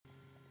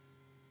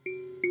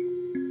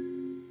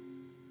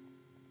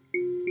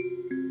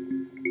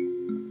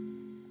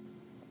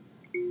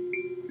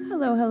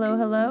Hello, hello,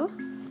 hello.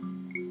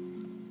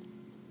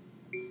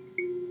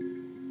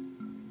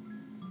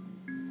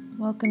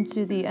 Welcome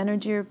to the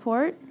Energy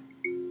Report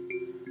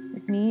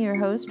with me, your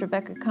host,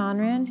 Rebecca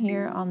Conran,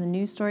 here on the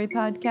New Story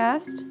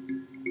Podcast.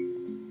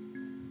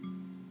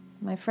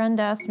 My friend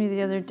asked me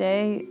the other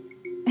day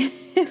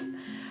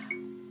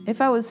if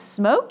I was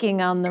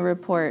smoking on the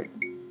report.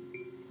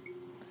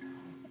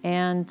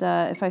 And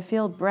if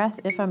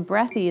I'm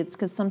breathy, it's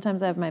because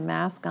sometimes I have my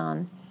mask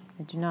on.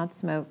 I do not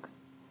smoke,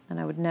 and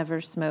I would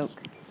never smoke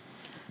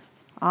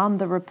on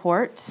the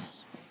report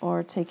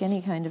or take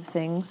any kind of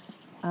things.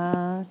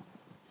 Got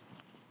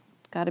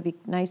to be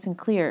nice and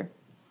clear.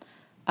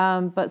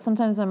 But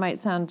sometimes I might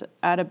sound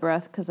out of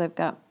breath because I've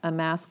got a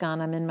mask on.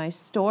 I'm in my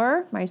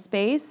store, my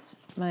space,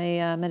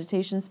 my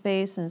meditation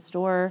space and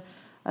store,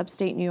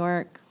 upstate New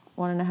York,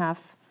 1.5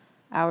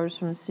 hours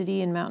from the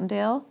city in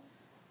Mountaindale.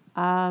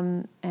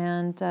 And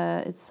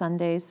it's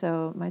Sunday,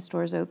 so my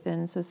store's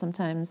open. So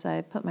sometimes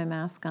I put my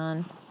mask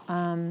on.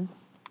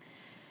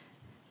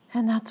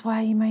 And that's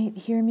why you might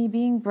hear me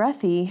being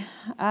breathy.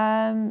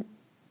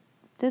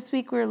 This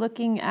week we're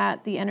looking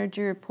at the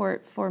energy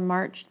report for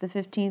March the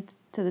 15th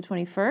to the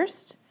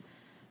 21st.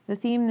 The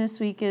theme this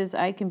week is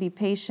I can be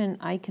patient,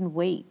 I can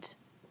wait.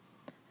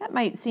 That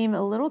might seem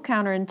a little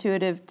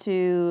counterintuitive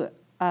to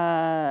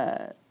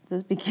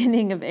the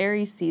beginning of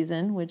Aries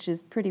season, which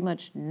is pretty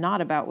much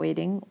not about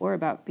waiting or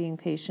about being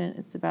patient.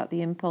 It's about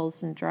the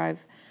impulse and drive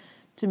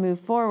to move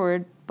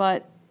forward.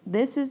 But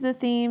this is the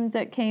theme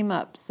that came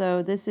up.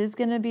 So this is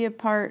going to be a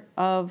part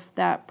of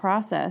that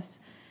process,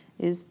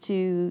 is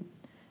to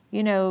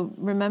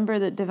remember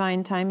that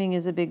divine timing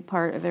is a big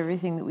part of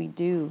everything that we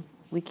do.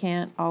 We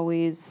can't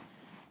always,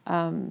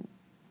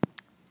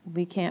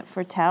 we can't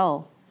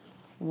foretell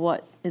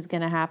what is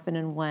going to happen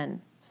and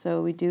when.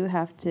 So we do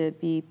have to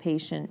be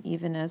patient,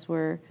 even as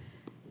we're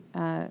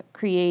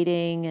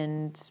creating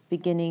and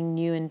beginning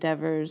new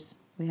endeavors.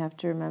 We have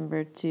to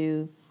remember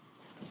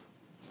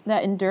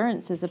that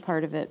endurance is a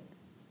part of it.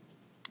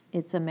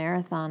 It's a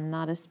marathon,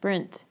 not a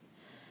sprint.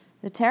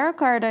 The tarot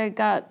card I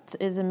got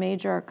is a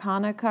major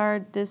arcana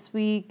card this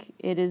week.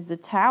 It is the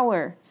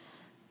Tower.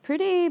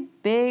 Pretty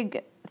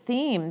big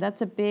theme.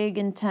 That's a big,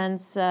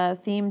 intense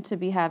theme to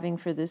be having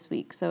for this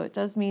week. So it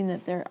does mean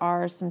that there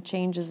are some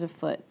changes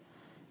afoot.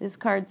 This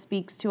card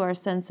speaks to our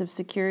sense of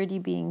security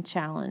being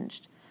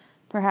challenged.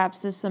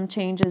 Perhaps there's some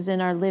changes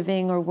in our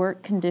living or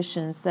work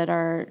conditions that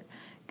are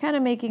kind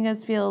of making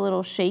us feel a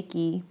little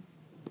shaky.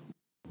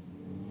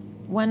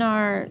 When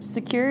our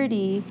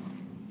security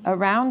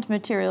around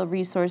material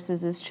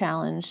resources is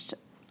challenged,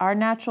 our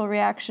natural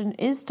reaction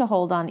is to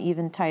hold on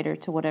even tighter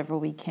to whatever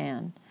we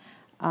can.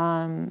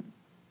 And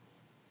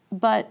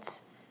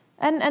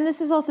this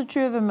is also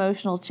true of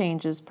emotional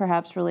changes.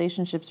 Perhaps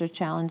relationships are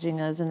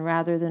challenging us, and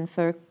rather than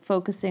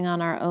focusing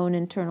on our own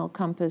internal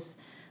compass,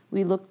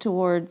 we look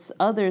towards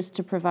others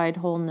to provide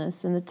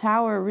wholeness. And the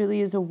Tower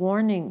really is a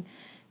warning.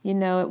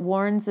 It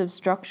warns of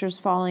structures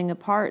falling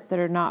apart that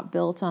are not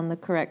built on the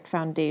correct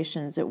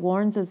foundations. It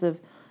warns us of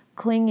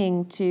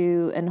clinging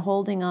to and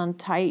holding on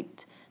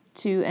tight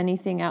to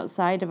anything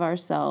outside of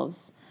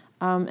ourselves.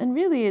 And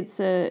really it's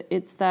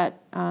that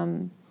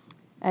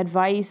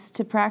advice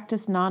to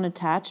practice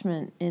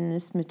non-attachment in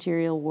this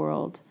material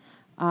world.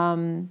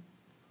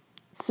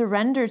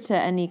 Surrender to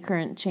any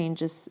current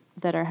changes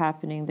that are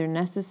happening. They're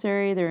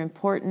necessary, they're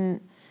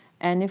important,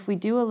 and if we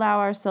do allow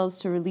ourselves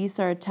to release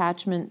our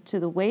attachment to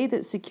the way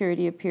that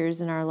security appears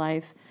in our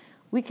life,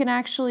 we can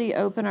actually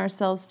open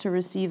ourselves to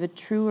receive a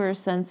truer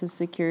sense of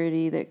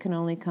security that can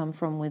only come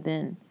from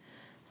within.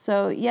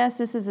 So yes,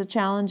 this is a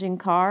challenging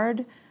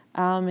card.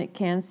 It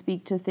can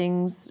speak to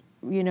things,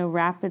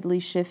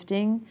 rapidly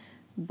shifting,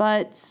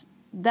 but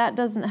that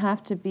doesn't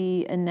have to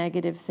be a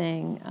negative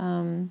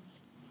thing.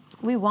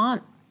 We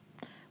want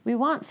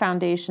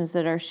foundations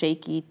that are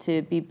shaky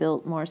to be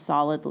built more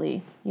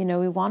solidly.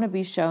 We want to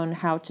be shown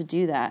how to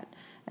do that,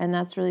 and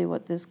that's really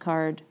what this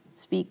card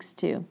speaks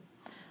to.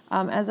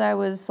 As I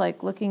was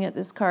looking at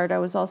this card, I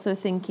was also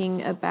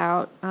thinking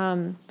about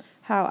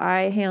how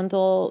I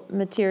handle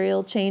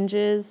material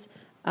changes.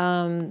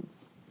 In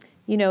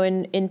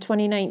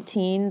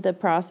 2019, the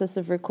process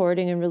of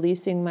recording and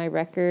releasing my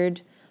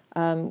record,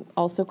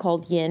 also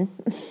called Yin.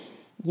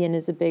 Yin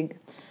is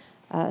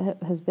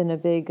has been a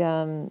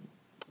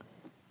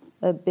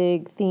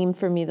big theme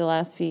for me the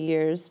last few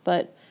years.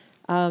 But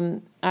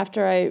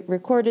after I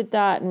recorded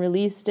that and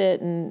released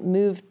it and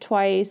moved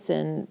twice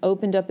and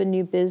opened up a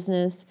new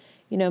business,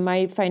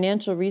 my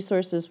financial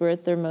resources were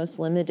at their most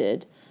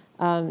limited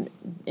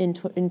in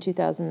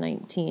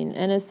 2019.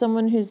 And as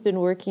someone who's been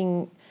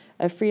working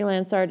as a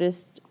freelance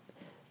artist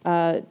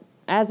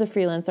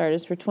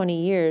for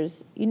 20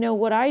 years,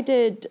 what I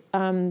did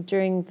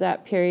during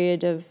that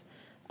period of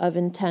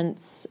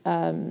intense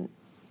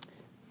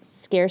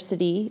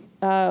scarcity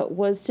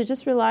was to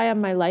just rely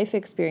on my life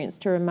experience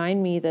to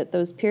remind me that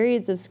those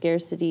periods of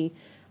scarcity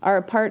are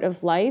a part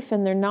of life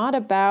and they're not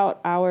about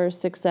our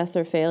success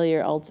or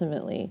failure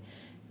ultimately.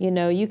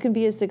 You can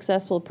be a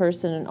successful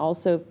person and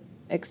also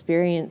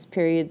experience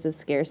periods of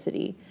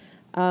scarcity.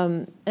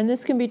 And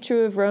this can be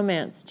true of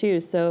romance too.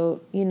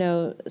 So,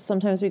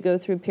 sometimes we go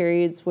through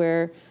periods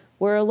where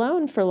we're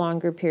alone for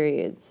longer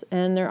periods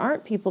and there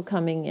aren't people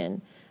coming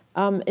in.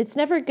 It's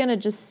never going to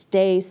just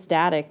stay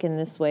static in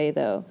this way,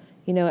 though.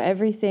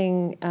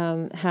 Everything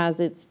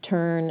has its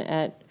turn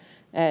at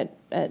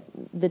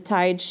the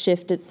tide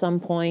shift at some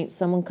point.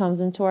 Someone comes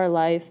into our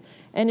life,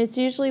 and it's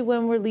usually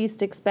when we're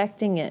least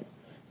expecting it.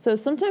 So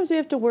sometimes we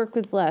have to work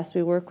with less.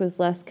 We work with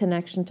less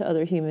connection to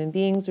other human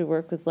beings. We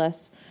work with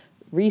less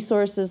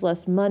resources,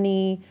 less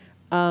money,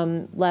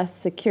 less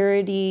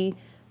security.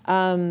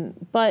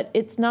 But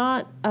it's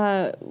not,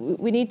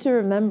 we need to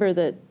remember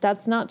that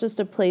that's not just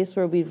a place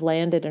where we've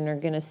landed and are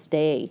going to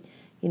stay.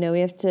 We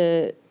have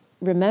to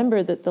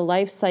remember that the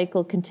life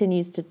cycle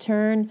continues to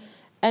turn,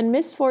 and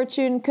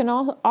misfortune can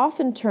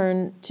often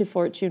turn to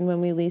fortune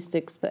when we least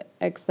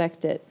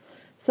expect it.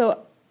 So,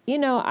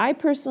 I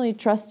personally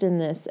trust in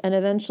this, and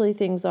eventually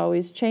things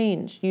always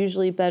change,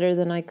 usually better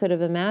than I could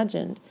have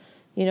imagined.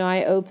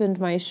 I opened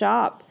my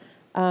shop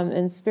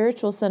and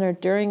spiritual center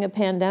during a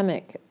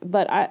pandemic,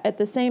 but at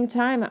the same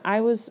time,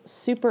 I was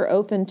super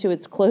open to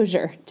its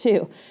closure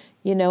too,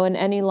 and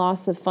any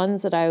loss of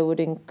funds that I would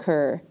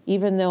incur.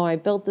 Even though I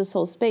built this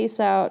whole space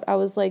out, I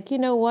was like,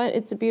 what?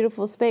 It's a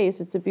beautiful space.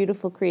 It's a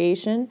beautiful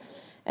creation.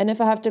 And if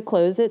I have to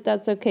close it,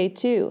 that's okay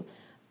too.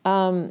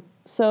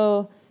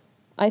 So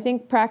I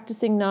think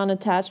practicing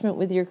non-attachment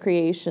with your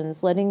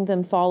creations, letting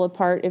them fall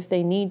apart if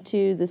they need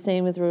to, the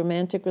same with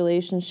romantic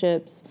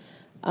relationships,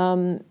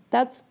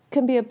 that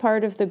can be a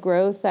part of the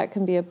growth. That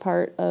can be a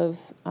part of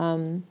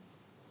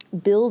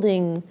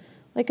building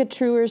like a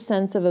truer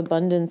sense of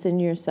abundance in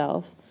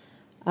yourself.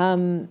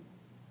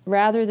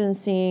 Rather than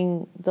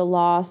seeing the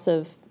loss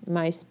of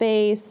my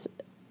space,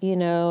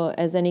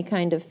 as any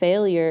kind of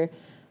failure,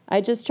 I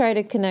just try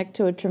to connect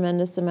to a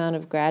tremendous amount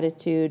of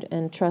gratitude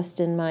and trust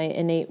in my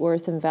innate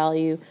worth and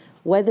value,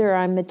 whether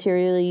I'm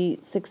materially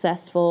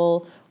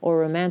successful or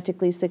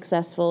romantically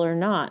successful or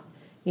not.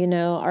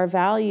 Our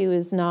value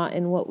is not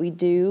in what we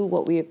do,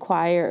 what we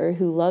acquire, or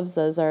who loves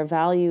us. Our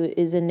value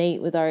is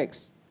innate with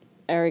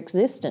our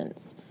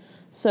existence.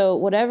 So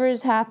whatever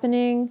is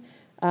happening,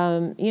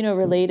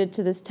 related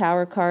to this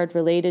Tower card,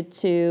 related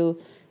to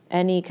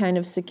any kind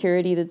of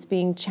security that's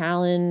being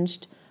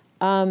challenged,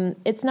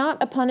 it's not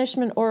a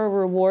punishment or a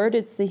reward.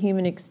 It's the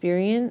human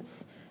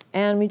experience.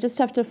 And we just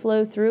have to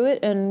flow through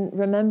it and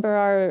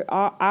remember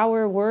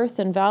our worth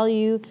and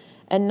value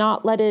and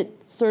not let it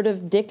sort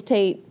of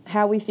dictate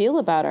how we feel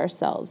about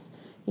ourselves.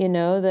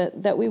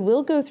 That we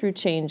will go through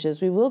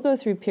changes. We will go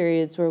through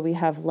periods where we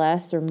have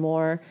less or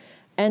more.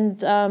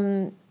 And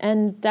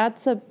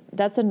that's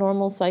a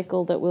normal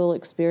cycle that we'll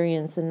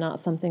experience and not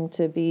something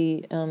to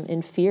be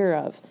in fear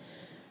of.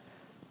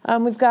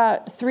 We've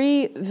got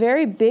 3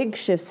 very big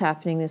shifts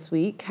happening this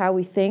week. How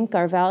we think,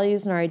 our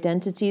values, and our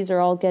identities are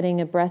all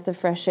getting a breath of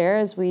fresh air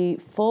as we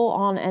full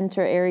on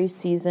enter Aries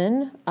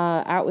season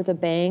out with a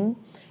bang.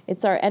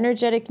 It's our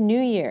energetic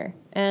new year.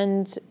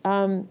 And,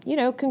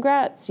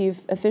 congrats. You've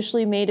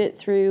officially made it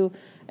through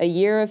a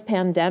year of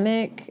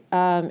pandemic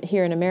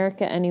here in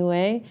America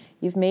anyway.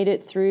 You've made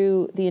it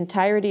through the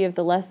entirety of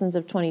the lessons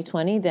of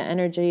 2020, the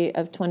energy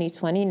of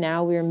 2020.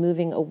 Now we are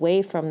moving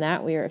away from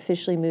that. We are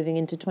officially moving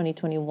into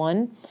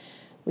 2021.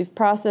 We've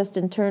processed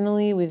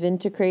internally. We've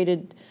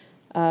integrated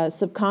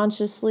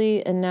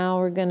subconsciously, and now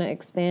we're going to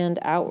expand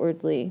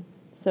outwardly.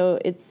 So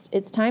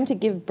it's time to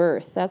give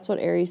birth. That's what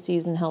Aries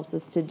season helps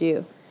us to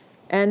do.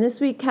 And this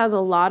week has a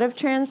lot of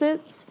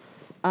transits.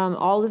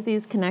 All of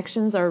these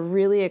connections are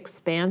really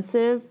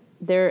expansive.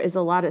 There is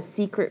a lot of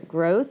secret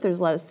growth. There's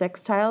a lot of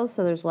sextiles,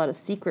 so there's a lot of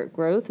secret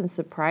growth and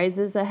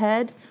surprises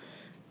ahead.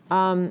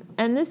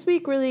 And this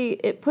week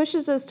really, it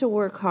pushes us to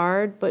work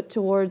hard, but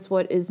towards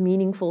what is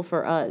meaningful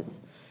for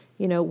us.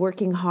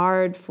 Working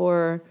hard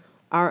for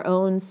our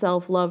own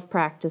self-love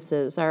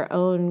practices, our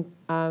own,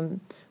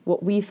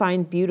 what we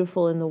find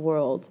beautiful in the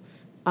world.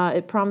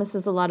 It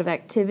promises a lot of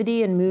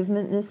activity and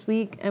movement this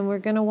week, and we're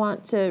going to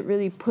want to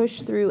really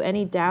push through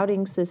any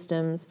doubting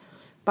systems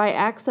by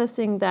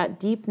accessing that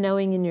deep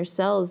knowing in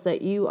yourselves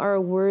that you are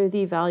a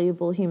worthy,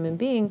 valuable human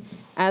being,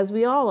 as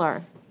we all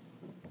are.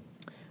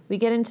 We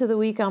get into the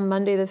week on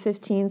Monday the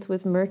 15th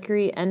with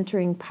Mercury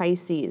entering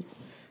Pisces.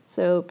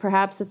 So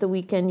perhaps at the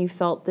weekend you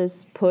felt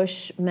this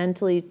push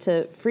mentally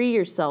to free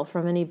yourself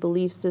from any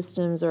belief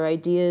systems or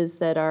ideas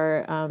that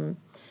are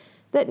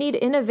that need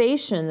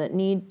innovation, that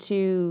need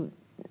to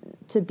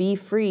be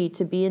free,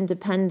 to be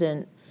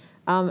independent.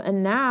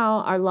 And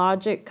now our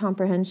logic,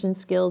 comprehension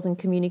skills, and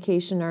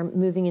communication are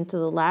moving into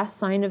the last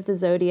sign of the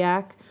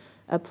zodiac,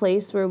 a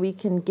place where we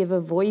can give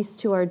a voice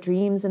to our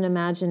dreams and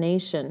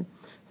imagination.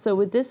 So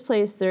with this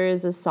place, there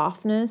is a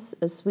softness,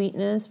 a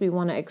sweetness. We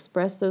want to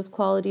express those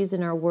qualities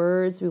in our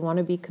words. We want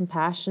to be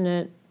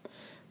compassionate.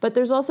 But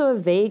there's also a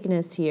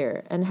vagueness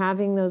here, and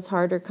having those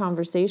harder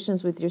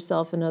conversations with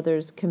yourself and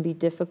others can be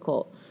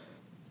difficult.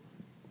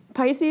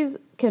 Pisces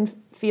can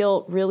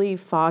feel really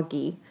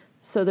foggy.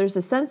 So there's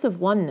a sense of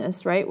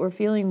oneness, right? We're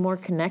feeling more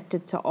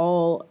connected to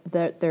all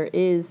that there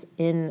is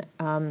in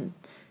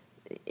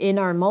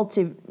our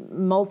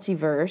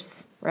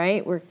multiverse,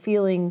 right? We're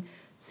feeling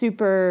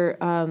super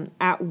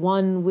at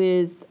one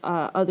with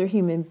other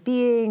human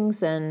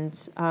beings,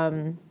 and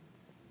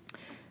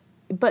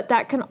but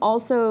that can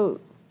also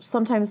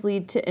sometimes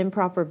lead to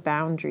improper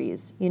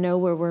boundaries, where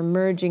we're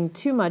merging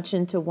too much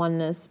into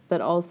oneness, but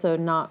also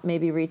not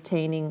maybe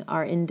retaining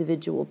our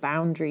individual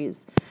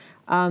boundaries.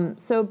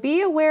 So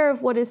be aware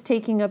of what is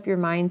taking up your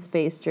mind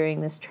space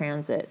during this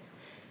transit.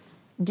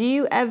 Do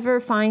you ever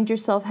find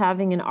yourself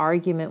having an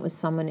argument with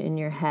someone in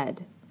your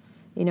head?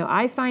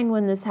 I find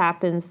when this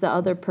happens,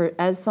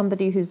 as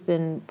somebody who's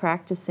been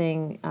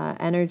practicing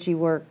energy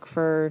work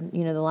for,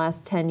 the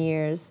last 10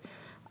 years,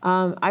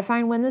 I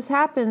find when this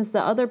happens,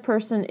 the other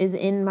person is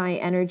in my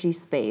energy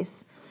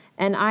space,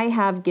 and I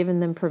have given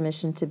them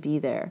permission to be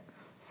there.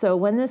 So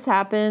when this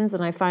happens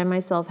and I find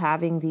myself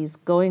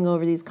going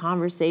over these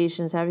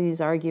conversations, having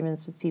these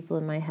arguments with people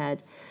in my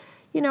head,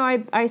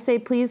 I say,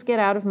 please get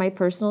out of my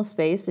personal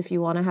space. If you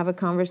want to have a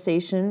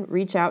conversation,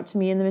 reach out to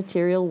me in the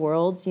material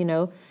world,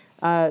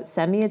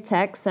 send me a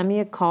text, send me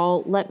a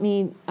call, let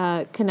me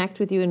connect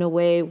with you in a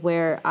way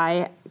where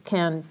I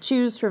can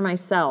choose for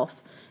myself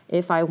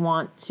if I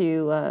want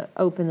to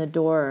open the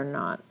door or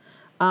not.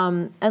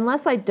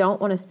 Unless I don't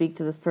want to speak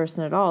to this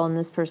person at all, and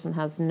this person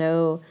has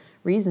no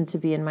reason to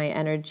be in my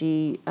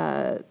energy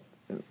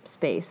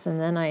space. And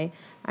then I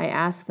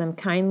ask them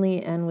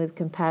kindly and with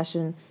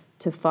compassion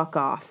to fuck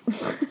off.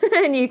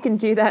 And you can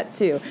do that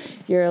too.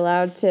 You're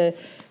allowed to,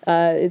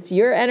 it's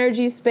your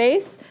energy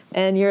space,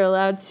 and you're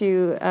allowed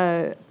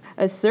to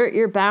assert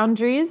your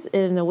boundaries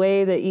in the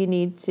way that you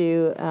need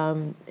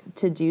to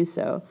do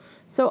so.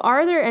 So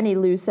are there any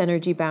loose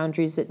energy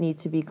boundaries that need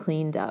to be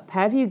cleaned up?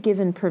 Have you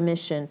given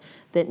permission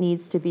that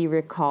needs to be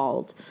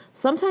recalled?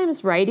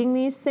 Sometimes writing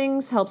these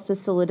things helps to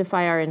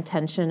solidify our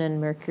intention,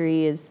 and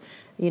Mercury is,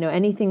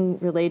 anything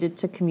related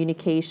to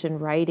communication,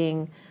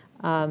 writing,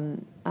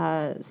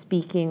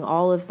 speaking,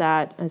 all of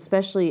that,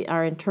 especially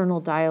our internal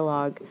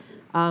dialogue.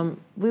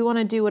 We want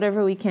to do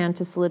whatever we can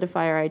to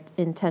solidify our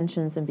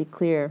intentions and be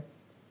clear.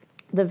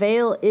 The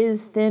veil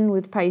is thin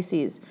with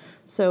Pisces,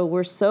 so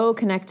we're so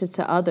connected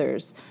to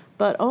others.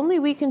 But only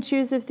we can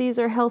choose if these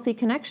are healthy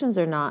connections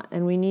or not.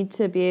 And we need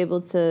to be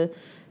able to,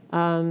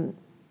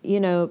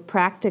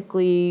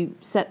 practically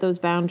set those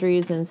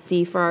boundaries and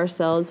see for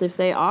ourselves if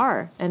they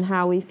are and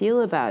how we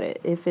feel about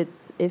it, if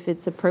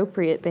it's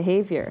appropriate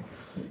behavior.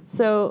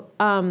 So,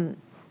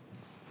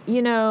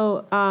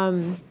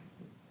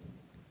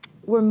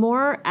 we're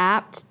more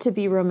apt to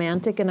be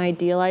romantic and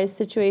idealized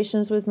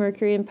situations with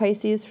Mercury and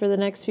Pisces for the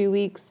next few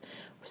weeks.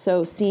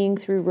 So seeing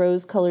through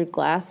rose-colored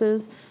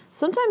glasses.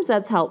 Sometimes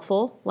that's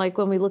helpful, like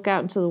when we look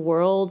out into the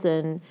world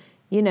and,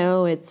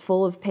 it's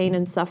full of pain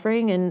and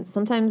suffering. And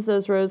sometimes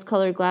those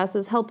rose-colored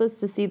glasses help us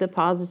to see the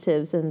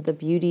positives and the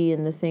beauty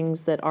and the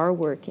things that are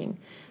working.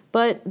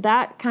 But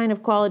that kind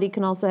of quality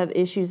can also have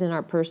issues in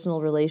our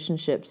personal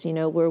relationships,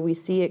 where we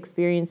see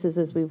experiences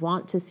as we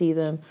want to see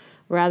them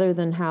rather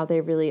than how they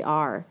really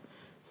are.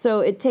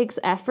 So it takes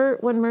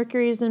effort when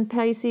Mercury is in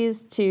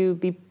Pisces to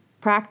be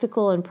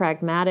practical and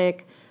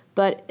pragmatic,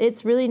 but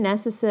it's really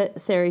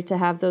necessary to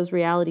have those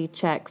reality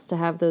checks, to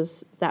have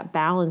that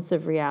balance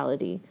of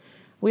reality.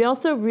 We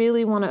also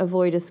really want to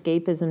avoid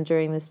escapism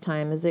during this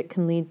time, as it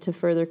can lead to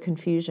further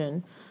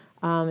confusion.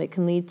 It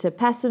can lead to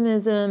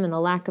pessimism and a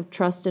lack of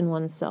trust in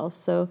oneself.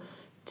 So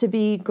to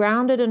be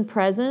grounded and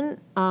present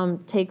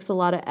takes a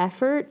lot of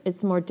effort.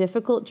 It's more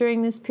difficult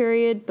during this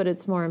period, but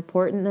it's more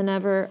important than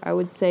ever. I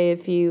would say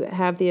if you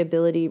have the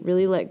ability,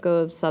 really let go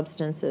of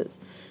substances.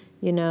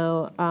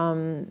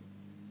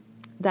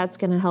 That's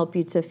going to help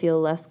you to feel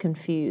less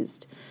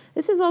confused.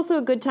 This is also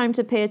a good time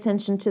to pay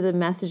attention to the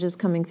messages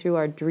coming through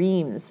our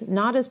dreams,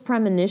 not as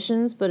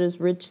premonitions, but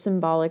as rich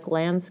symbolic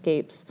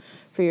landscapes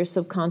for your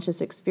subconscious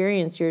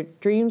experience. Your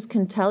dreams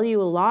can tell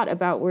you a lot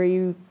about where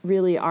you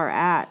really are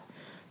at.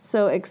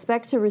 So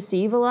expect to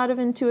receive a lot of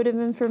intuitive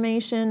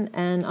information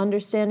and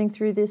understanding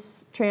through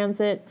this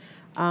transit.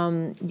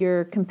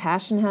 Your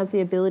compassion has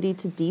the ability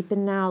to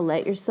deepen now.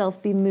 Let yourself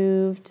be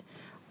moved.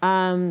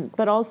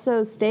 But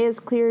also stay as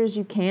clear as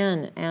you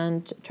can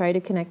and try to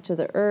connect to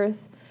the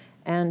earth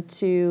and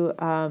to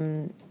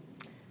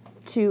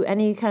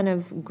any kind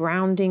of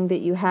grounding that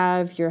you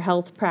have, your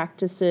health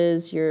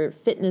practices, your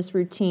fitness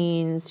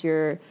routines,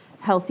 your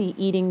healthy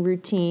eating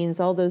routines.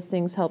 All those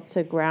things help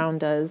to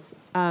ground us.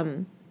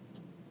 The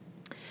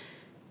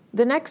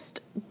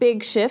next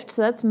big shift,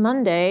 so that's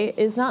Monday,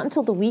 is not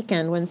until the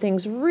weekend when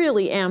things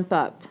really amp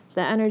up.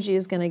 The energy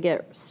is going to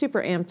get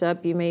super amped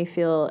up. You may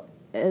feel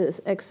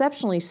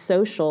exceptionally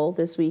social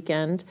this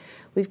weekend.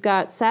 We've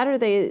got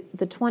Saturday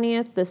the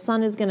 20th. The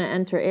sun is going to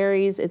enter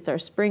Aries. It's our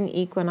spring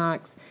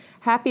equinox.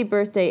 Happy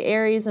birthday,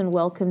 Aries, and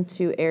welcome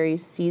to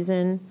Aries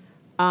season.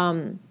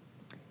 In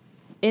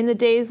the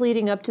days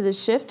leading up to the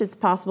shift, it's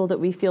possible that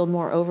we feel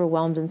more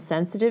overwhelmed and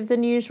sensitive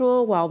than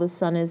usual while the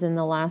sun is in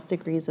the last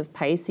degrees of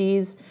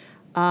Pisces.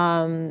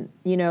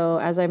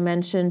 As I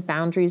mentioned,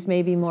 boundaries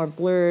may be more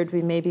blurred.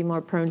 We may be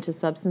more prone to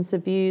substance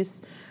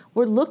abuse.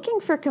 We're looking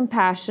for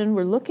compassion.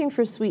 We're looking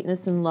for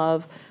sweetness and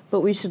love, but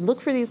we should look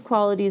for these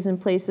qualities in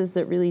places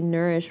that really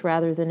nourish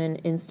rather than in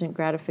instant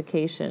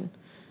gratification.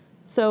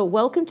 So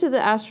welcome to the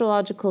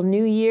astrological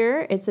new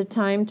year. It's a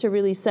time to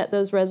really set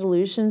those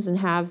resolutions and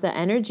have the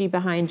energy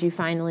behind you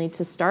finally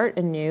to start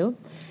anew.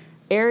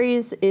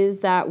 Aries is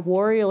that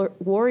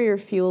warrior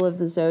fuel of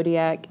the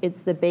zodiac.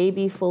 It's the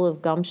baby full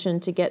of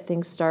gumption to get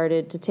things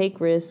started, to take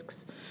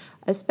risks,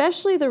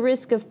 especially the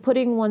risk of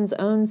putting one's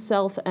own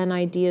self and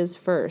ideas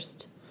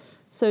first.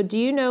 So do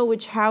you know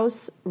which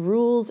house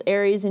rules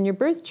Aries in your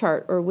birth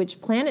chart, or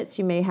which planets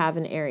you may have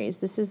in Aries?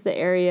 This is the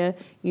area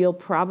you'll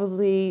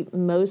probably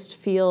most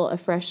feel a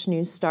fresh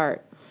new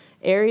start.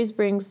 Aries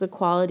brings the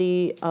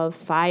quality of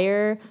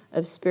fire,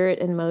 of spirit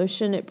and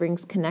motion. It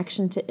brings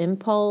connection to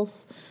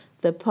impulse,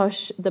 the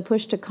push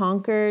to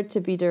conquer, to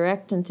be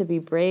direct and to be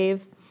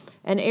brave.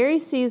 And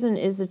Aries season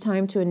is the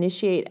time to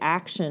initiate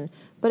action.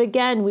 But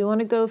again, we want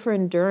to go for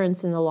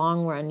endurance in the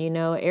long run.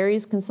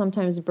 Aries can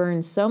sometimes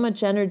burn so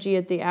much energy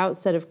at the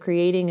outset of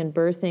creating and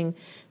birthing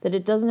that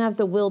it doesn't have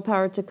the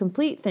willpower to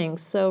complete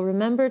things. So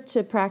remember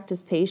to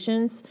practice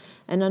patience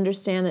and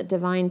understand that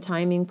divine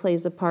timing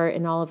plays a part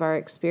in all of our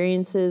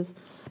experiences.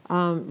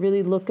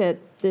 Really look at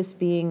this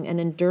being an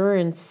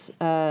endurance.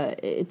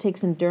 It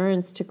takes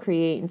endurance to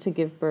create and to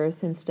give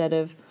birth instead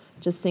of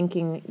just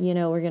thinking,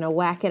 we're going to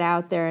whack it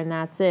out there and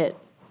that's it.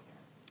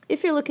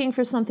 If you're looking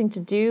for something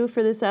to do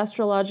for this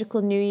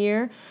astrological new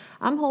year,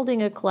 I'm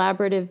holding a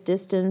collaborative,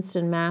 distanced,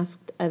 and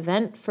masked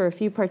event for a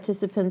few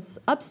participants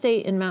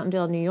upstate in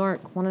Mountaindale, New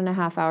York,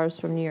 1.5 hours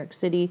from New York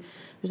City.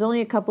 There's only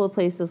a couple of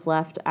places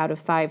left out of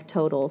 5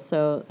 total,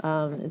 so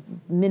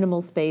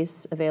minimal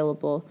space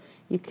available.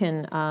 You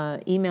can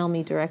email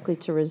me directly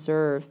to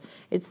reserve.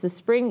 It's the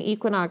Spring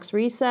Equinox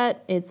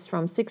Reset. It's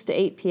from 6 to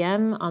 8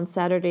 p.m. on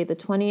Saturday the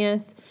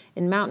 20th.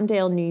 In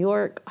Mountaindale, New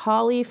York.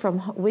 Holly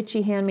from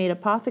Witchy Handmade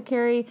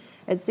Apothecary.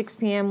 At 6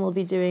 p.m. we'll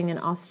be doing an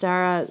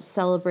Ostara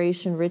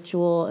celebration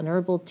ritual, an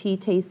herbal tea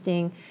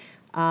tasting,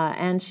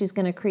 and she's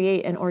going to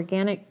create an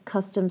organic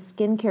custom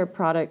skincare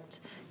product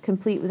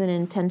complete with an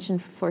intention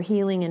for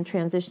healing and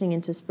transitioning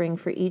into spring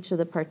for each of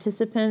the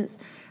participants.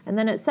 And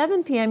then at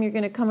 7 p.m. you're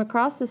going to come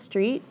across the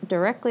street,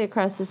 directly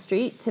across the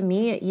street, to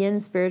me at Yin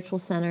Spiritual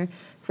Center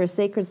for a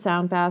sacred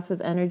sound bath with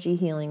energy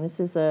healing.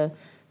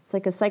 It's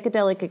like a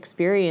psychedelic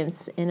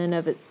experience in and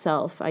of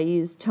itself. I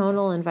use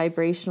tonal and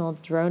vibrational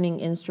droning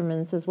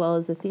instruments as well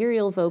as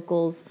ethereal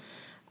vocals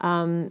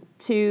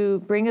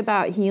to bring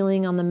about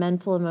healing on the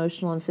mental,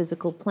 emotional, and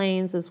physical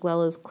planes, as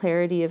well as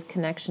clarity of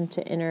connection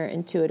to inner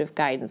intuitive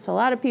guidance. So a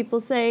lot of people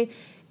say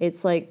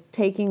it's like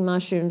taking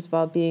mushrooms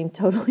while being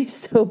totally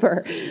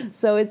sober.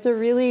 So it's a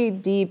really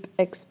deep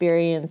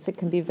experience. It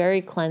can be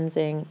very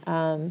cleansing.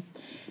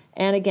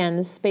 And again,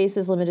 the space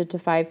is limited to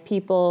 5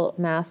 people.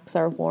 Masks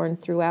are worn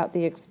throughout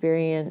the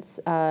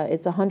experience.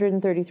 It's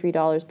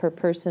 $133 per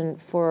person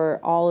for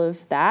all of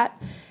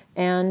that.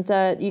 And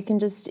you can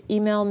just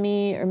email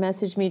me or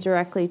message me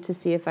directly to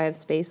see if I have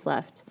space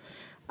left.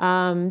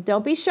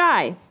 Don't be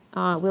shy.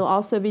 We'll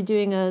also be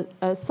doing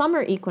a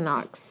summer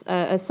equinox,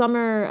 a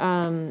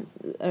summer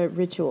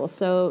ritual.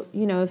 So,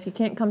 if you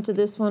can't come to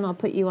this one, I'll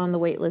put you on the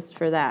wait list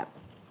for that.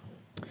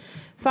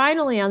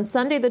 Finally, on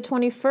Sunday the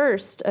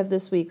 21st of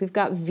this week, we've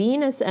got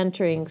Venus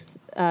entering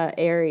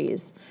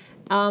Aries.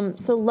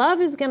 So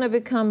love is going to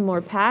become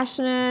more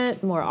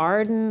passionate, more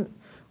ardent.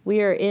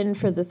 We are in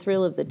for the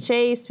thrill of the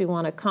chase. We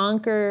want to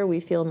conquer. We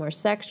feel more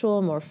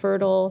sexual, more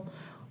fertile.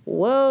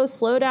 Whoa,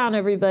 slow down,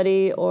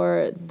 everybody,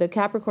 or the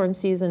Capricorn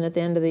season at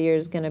the end of the year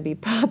is going to be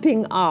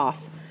popping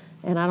off.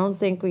 And I don't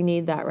think we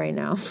need that right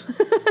now.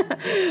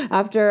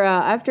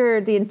 After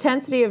the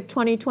intensity of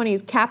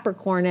 2020's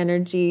Capricorn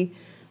energy,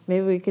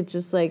 maybe we could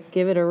just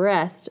give it a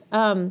rest.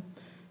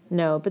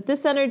 No, but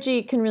this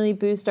energy can really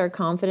boost our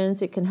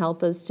confidence. It can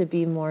help us to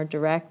be more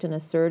direct and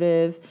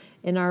assertive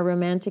in our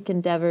romantic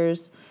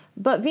endeavors.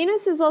 But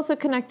Venus is also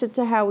connected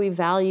to how we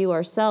value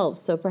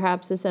ourselves. So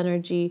perhaps this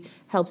energy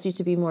helps you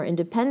to be more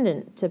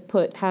independent, to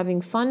put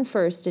having fun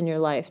first in your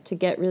life, to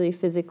get really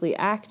physically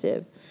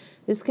active.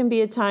 This can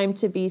be a time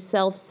to be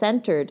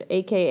self-centered,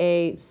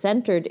 aka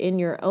centered in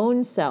your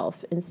own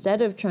self,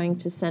 instead of trying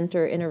to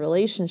center in a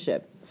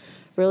relationship.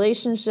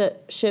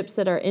 Relationships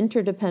that are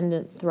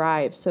interdependent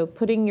thrive. So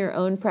putting your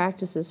own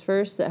practices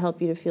first that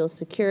help you to feel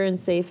secure and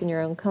safe in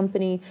your own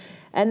company,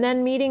 and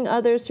then meeting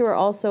others who are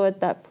also at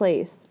that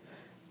place.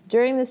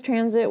 During this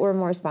transit, we're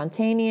more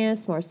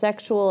spontaneous, more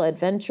sexual,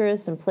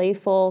 adventurous, and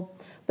playful.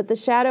 But the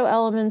shadow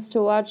elements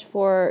to watch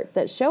for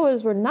that show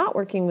us we're not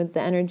working with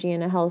the energy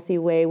in a healthy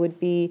way would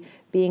be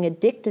being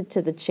addicted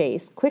to the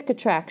chase, quick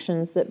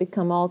attractions that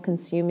become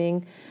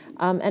all-consuming,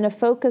 and a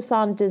focus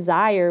on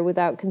desire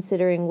without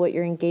considering what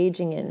you're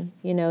engaging in.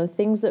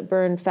 Things that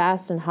burn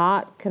fast and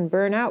hot can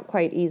burn out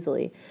quite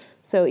easily.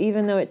 So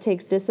even though it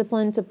takes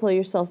discipline to pull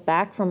yourself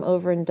back from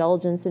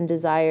overindulgence in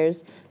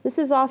desires, this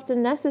is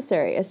often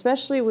necessary,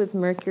 especially with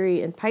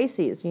Mercury and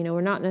Pisces. We're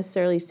not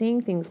necessarily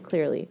seeing things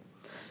clearly.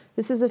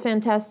 This is a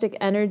fantastic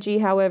energy,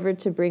 however,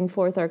 to bring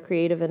forth our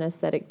creative and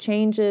aesthetic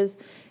changes.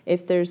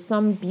 If there's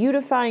some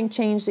beautifying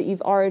change that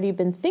you've already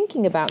been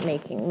thinking about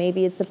making,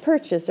 maybe it's a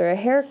purchase or a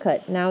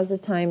haircut, now's the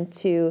time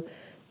to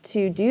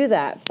do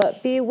that.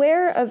 But be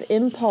aware of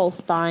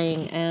impulse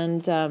buying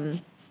and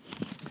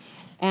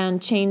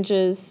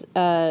changes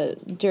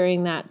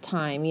during that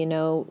time. You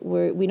know,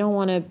 we don't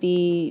want to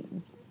be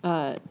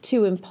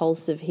too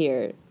impulsive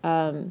here,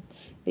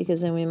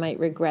 because then we might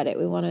regret it.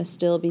 We want to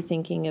still be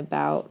thinking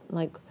about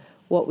like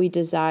what we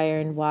desire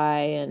and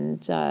why,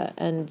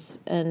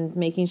 and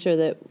making sure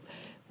that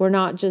we're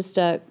not just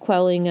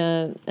quelling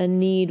a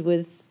need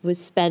with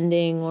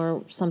spending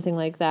or something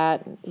like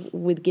that,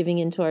 with giving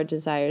into our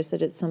desires,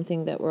 that it's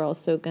something that we're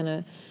also going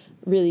to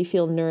really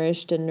feel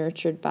nourished and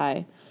nurtured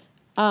by.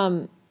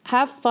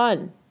 Have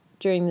fun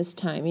during this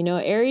time. You know,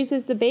 Aries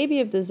is the baby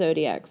of the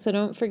zodiac, so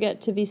don't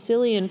forget to be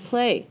silly and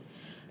play.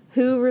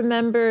 Who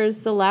remembers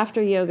the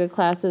laughter yoga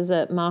classes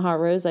at Maha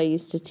Rose I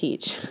used to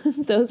teach?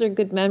 Those are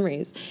good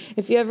memories.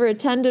 If you ever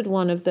attended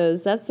one of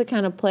those, that's the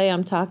kind of play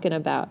I'm talking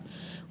about.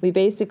 We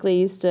basically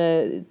used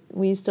to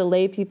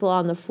lay people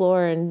on the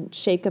floor and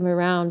shake them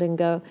around and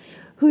go,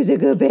 "Who's a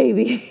good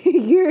baby?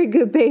 You're a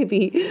good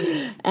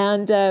baby,"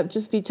 and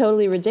just be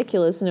totally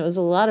ridiculous. And it was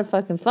a lot of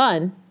fucking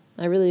fun.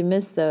 I really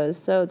miss those.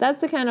 So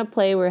that's the kind of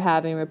play we're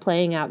having. We're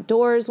playing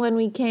outdoors when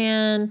we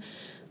can.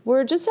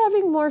 We're just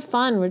having more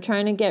fun. We're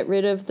trying to get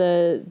rid of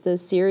the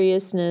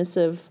seriousness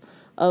of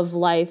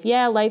life.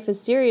 Yeah, life is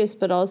serious,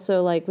 but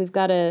also like we've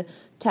got to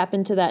tap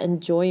into that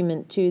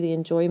enjoyment too, the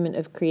enjoyment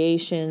of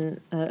creation,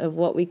 of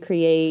what we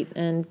create.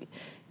 And,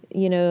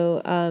 you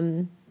know,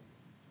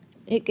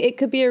 it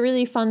could be a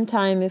really fun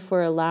time if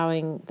we're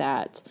allowing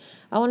that.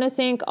 I want to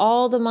thank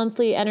all the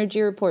monthly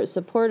Energy Report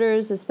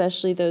supporters,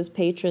 especially those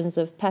patrons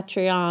of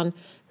Patreon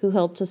who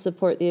help to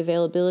support the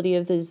availability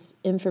of this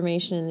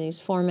information in these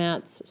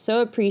formats.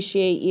 So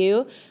appreciate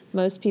you.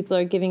 Most people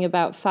are giving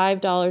about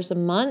 $5 a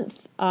month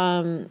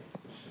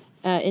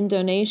in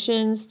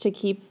donations to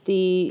keep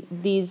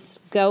these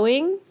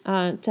going,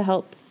 to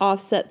help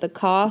offset the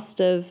cost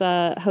of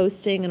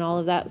hosting and all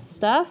of that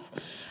stuff.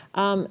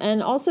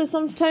 And also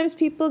sometimes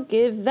people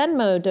give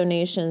Venmo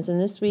donations.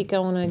 And this week I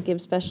want to give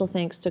special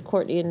thanks to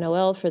Courtney and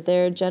Noel for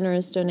their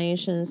generous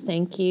donations.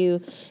 Thank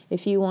you.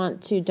 If you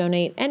want to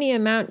donate any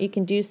amount, you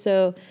can do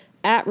so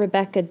at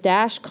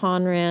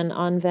Rebecca-Conran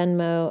on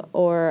Venmo,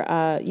 or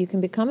you can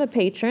become a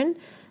patron.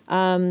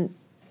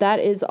 That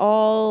is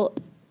all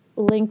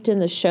linked in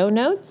the show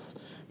notes.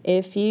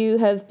 If you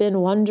have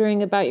been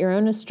wondering about your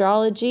own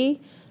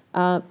astrology,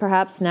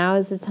 perhaps now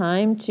is the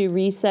time to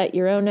reset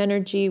your own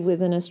energy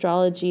with an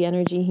astrology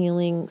energy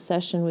healing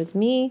session with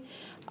me,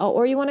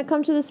 or you want to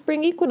come to the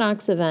spring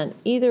equinox event.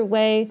 Either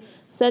way,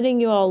 sending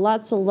you all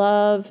lots of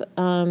love,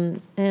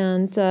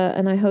 and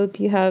I hope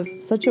you have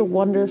such a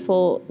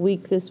wonderful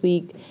week this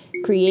week,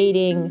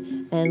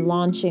 creating and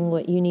launching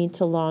what you need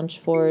to launch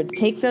forward.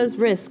 Take those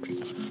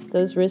risks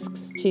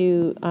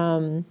to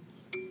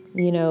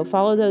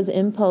follow those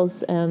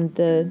impulse and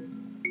the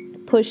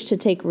push to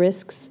take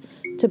risks,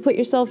 to put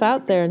yourself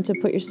out there and to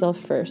put yourself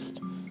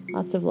first.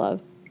 Lots of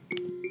love.